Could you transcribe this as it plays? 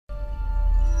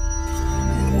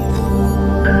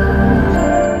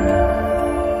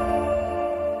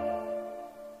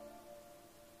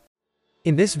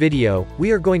In this video,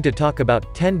 we are going to talk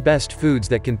about 10 best foods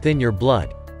that can thin your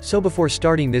blood. So before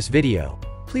starting this video,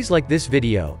 please like this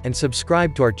video and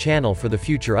subscribe to our channel for the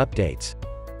future updates.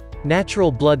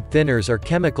 Natural blood thinners are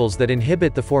chemicals that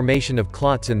inhibit the formation of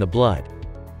clots in the blood.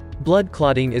 Blood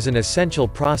clotting is an essential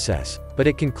process, but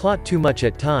it can clot too much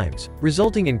at times,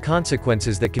 resulting in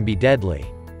consequences that can be deadly.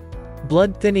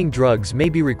 Blood-thinning drugs may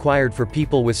be required for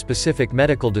people with specific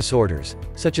medical disorders,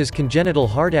 such as congenital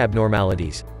heart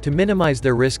abnormalities, to minimize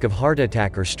their risk of heart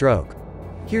attack or stroke.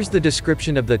 Here's the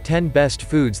description of the 10 best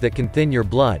foods that can thin your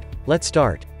blood. Let's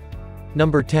start.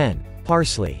 Number 10.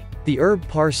 Parsley. The herb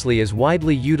parsley is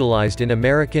widely utilized in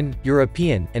American,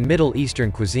 European, and Middle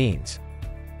Eastern cuisines.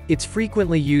 It's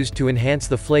frequently used to enhance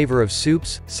the flavor of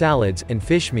soups, salads, and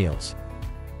fish meals.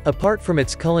 Apart from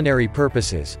its culinary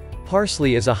purposes,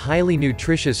 parsley is a highly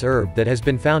nutritious herb that has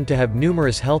been found to have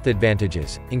numerous health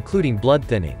advantages, including blood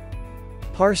thinning.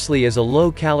 Parsley is a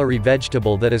low-calorie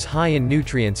vegetable that is high in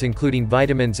nutrients including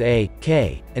vitamins A,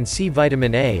 K, and C.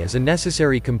 Vitamin A is a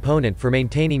necessary component for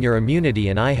maintaining your immunity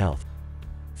and eye health.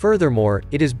 Furthermore,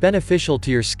 it is beneficial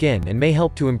to your skin and may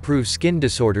help to improve skin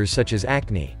disorders such as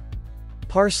acne.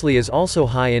 Parsley is also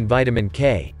high in vitamin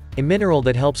K, a mineral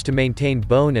that helps to maintain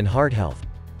bone and heart health.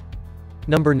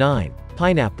 Number 9.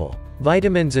 Pineapple.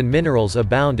 Vitamins and minerals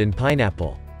abound in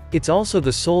pineapple. It's also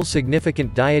the sole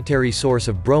significant dietary source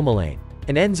of bromelain,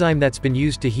 an enzyme that's been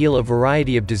used to heal a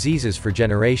variety of diseases for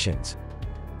generations.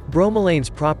 Bromelain's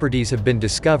properties have been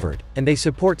discovered, and they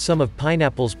support some of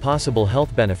pineapple's possible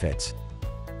health benefits.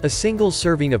 A single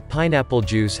serving of pineapple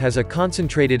juice has a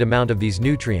concentrated amount of these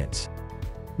nutrients.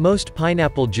 Most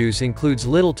pineapple juice includes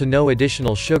little to no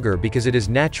additional sugar because it is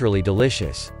naturally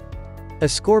delicious.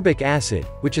 Ascorbic acid,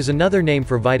 which is another name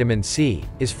for vitamin C,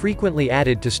 is frequently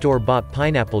added to store-bought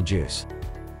pineapple juice.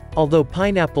 Although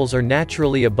pineapples are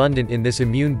naturally abundant in this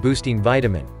immune-boosting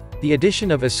vitamin, the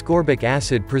addition of ascorbic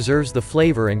acid preserves the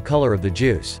flavor and color of the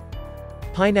juice.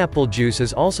 Pineapple juice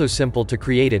is also simple to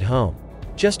create at home.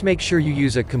 Just make sure you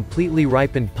use a completely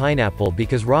ripened pineapple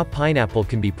because raw pineapple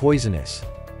can be poisonous.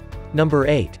 Number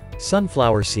 8.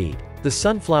 Sunflower seed. The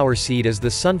sunflower seed is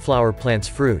the sunflower plant's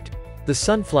fruit. The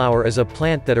sunflower is a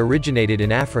plant that originated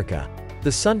in Africa.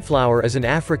 The sunflower is an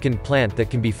African plant that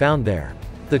can be found there.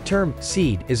 The term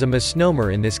seed is a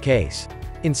misnomer in this case.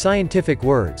 In scientific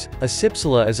words, a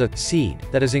cypsela is a seed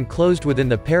that is enclosed within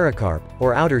the pericarp,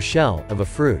 or outer shell, of a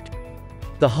fruit.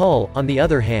 The hull, on the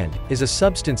other hand, is a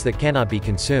substance that cannot be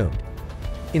consumed.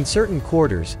 In certain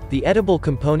quarters, the edible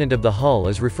component of the hull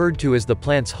is referred to as the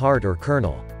plant's heart or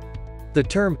kernel. The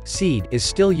term seed is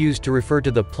still used to refer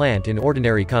to the plant in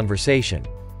ordinary conversation.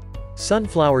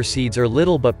 Sunflower seeds are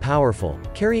little but powerful,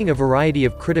 carrying a variety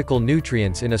of critical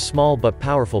nutrients in a small but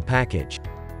powerful package.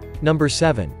 Number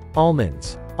 7.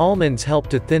 Almonds. Almonds help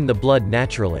to thin the blood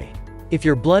naturally. If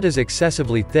your blood is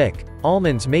excessively thick,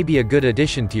 almonds may be a good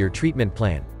addition to your treatment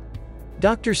plan.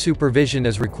 Doctor supervision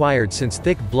is required since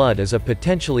thick blood is a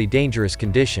potentially dangerous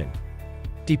condition.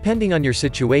 Depending on your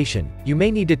situation, you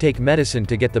may need to take medicine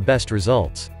to get the best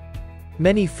results.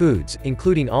 Many foods,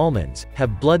 including almonds,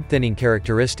 have blood-thinning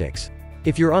characteristics.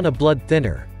 If you're on a blood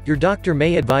thinner, your doctor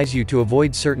may advise you to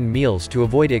avoid certain meals to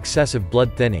avoid excessive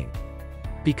blood thinning.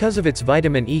 Because of its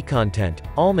vitamin E content,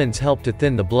 almonds help to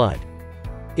thin the blood.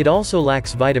 It also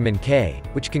lacks vitamin K,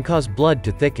 which can cause blood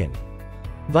to thicken.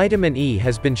 Vitamin E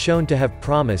has been shown to have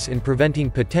promise in preventing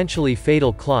potentially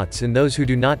fatal clots in those who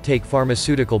do not take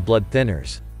pharmaceutical blood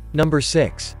thinners. Number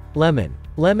 6. Lemon.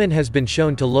 Lemon has been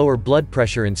shown to lower blood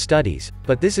pressure in studies,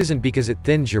 but this isn't because it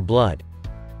thins your blood.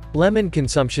 Lemon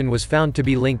consumption was found to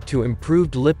be linked to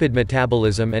improved lipid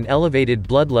metabolism and elevated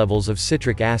blood levels of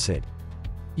citric acid.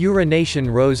 Urination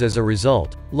rose as a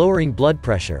result, lowering blood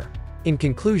pressure. In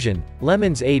conclusion,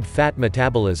 lemons aid fat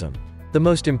metabolism. The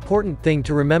most important thing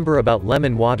to remember about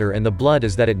lemon water and the blood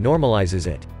is that it normalizes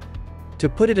it. To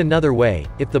put it another way,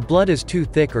 if the blood is too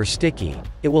thick or sticky,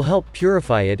 it will help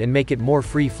purify it and make it more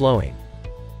free-flowing.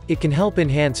 It can help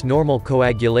enhance normal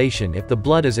coagulation if the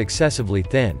blood is excessively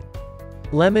thin.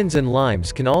 Lemons and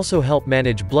limes can also help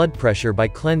manage blood pressure by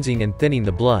cleansing and thinning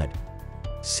the blood.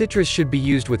 Citrus should be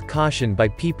used with caution by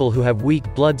people who have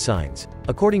weak blood signs,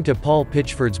 according to Paul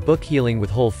Pitchford's book Healing with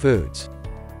Whole Foods.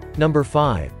 Number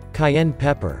 5. Cayenne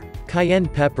pepper. Cayenne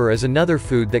pepper is another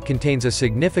food that contains a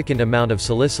significant amount of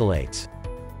salicylates.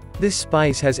 This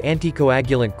spice has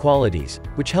anticoagulant qualities,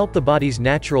 which help the body's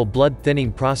natural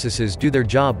blood-thinning processes do their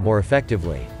job more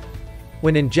effectively.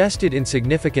 When ingested in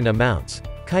significant amounts,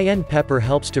 cayenne pepper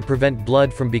helps to prevent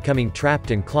blood from becoming trapped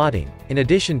and clotting, in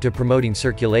addition to promoting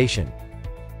circulation.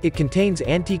 It contains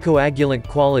anticoagulant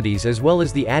qualities as well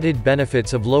as the added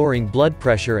benefits of lowering blood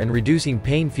pressure and reducing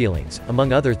pain feelings,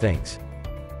 among other things.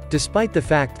 Despite the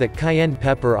fact that cayenne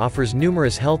pepper offers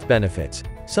numerous health benefits,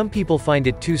 some people find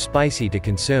it too spicy to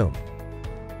consume.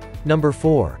 Number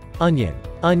 4. Onion.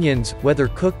 Onions, whether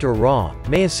cooked or raw,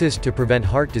 may assist to prevent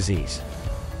heart disease.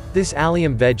 This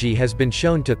allium veggie has been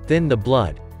shown to thin the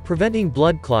blood, preventing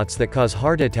blood clots that cause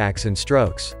heart attacks and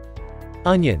strokes.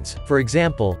 Onions, for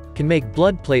example, can make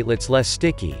blood platelets less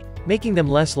sticky, making them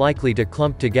less likely to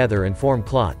clump together and form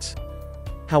clots.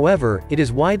 However, it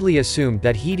is widely assumed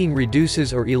that heating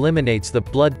reduces or eliminates the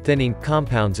blood-thinning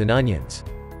compounds in onions.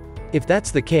 If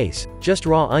that's the case, just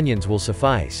raw onions will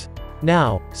suffice.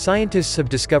 Now, scientists have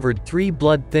discovered 3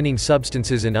 blood-thinning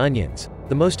substances in onions,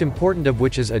 the most important of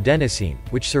which is adenosine,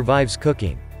 which survives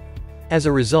cooking. As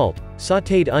a result,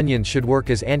 sautéed onions should work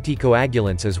as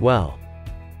anticoagulants as well.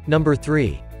 Number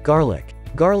 3. Garlic.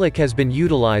 Garlic has been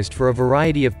utilized for a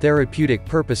variety of therapeutic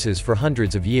purposes for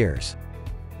hundreds of years.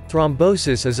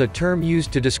 Thrombosis is a term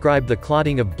used to describe the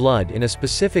clotting of blood in a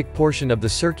specific portion of the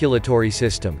circulatory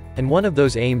system, and one of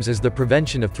those aims is the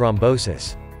prevention of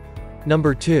thrombosis.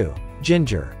 Number 2.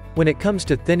 Ginger. When it comes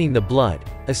to thinning the blood,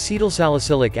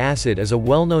 acetylsalicylic acid is a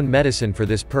well-known medicine for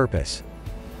this purpose.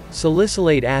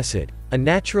 Salicylate acid, a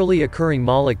naturally occurring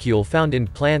molecule found in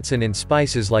plants and in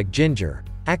spices like ginger,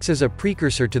 acts as a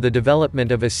precursor to the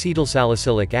development of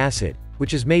acetylsalicylic acid,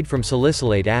 which is made from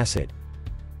salicylate acid.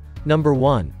 Number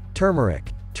 1.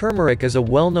 Turmeric. Turmeric is a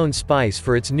well-known spice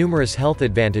for its numerous health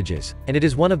advantages, and it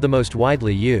is one of the most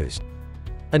widely used.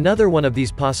 Another one of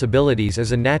these possibilities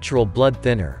is a natural blood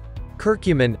thinner.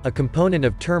 Curcumin, a component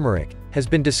of turmeric, has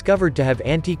been discovered to have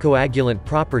anticoagulant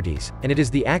properties, and it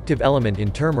is the active element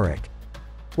in turmeric.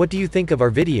 What do you think of our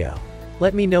video?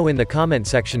 Let me know in the comment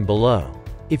section below.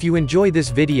 If you enjoy this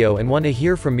video and want to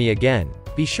hear from me again,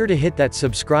 be sure to hit that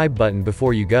subscribe button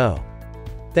before you go.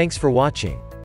 Thanks for watching.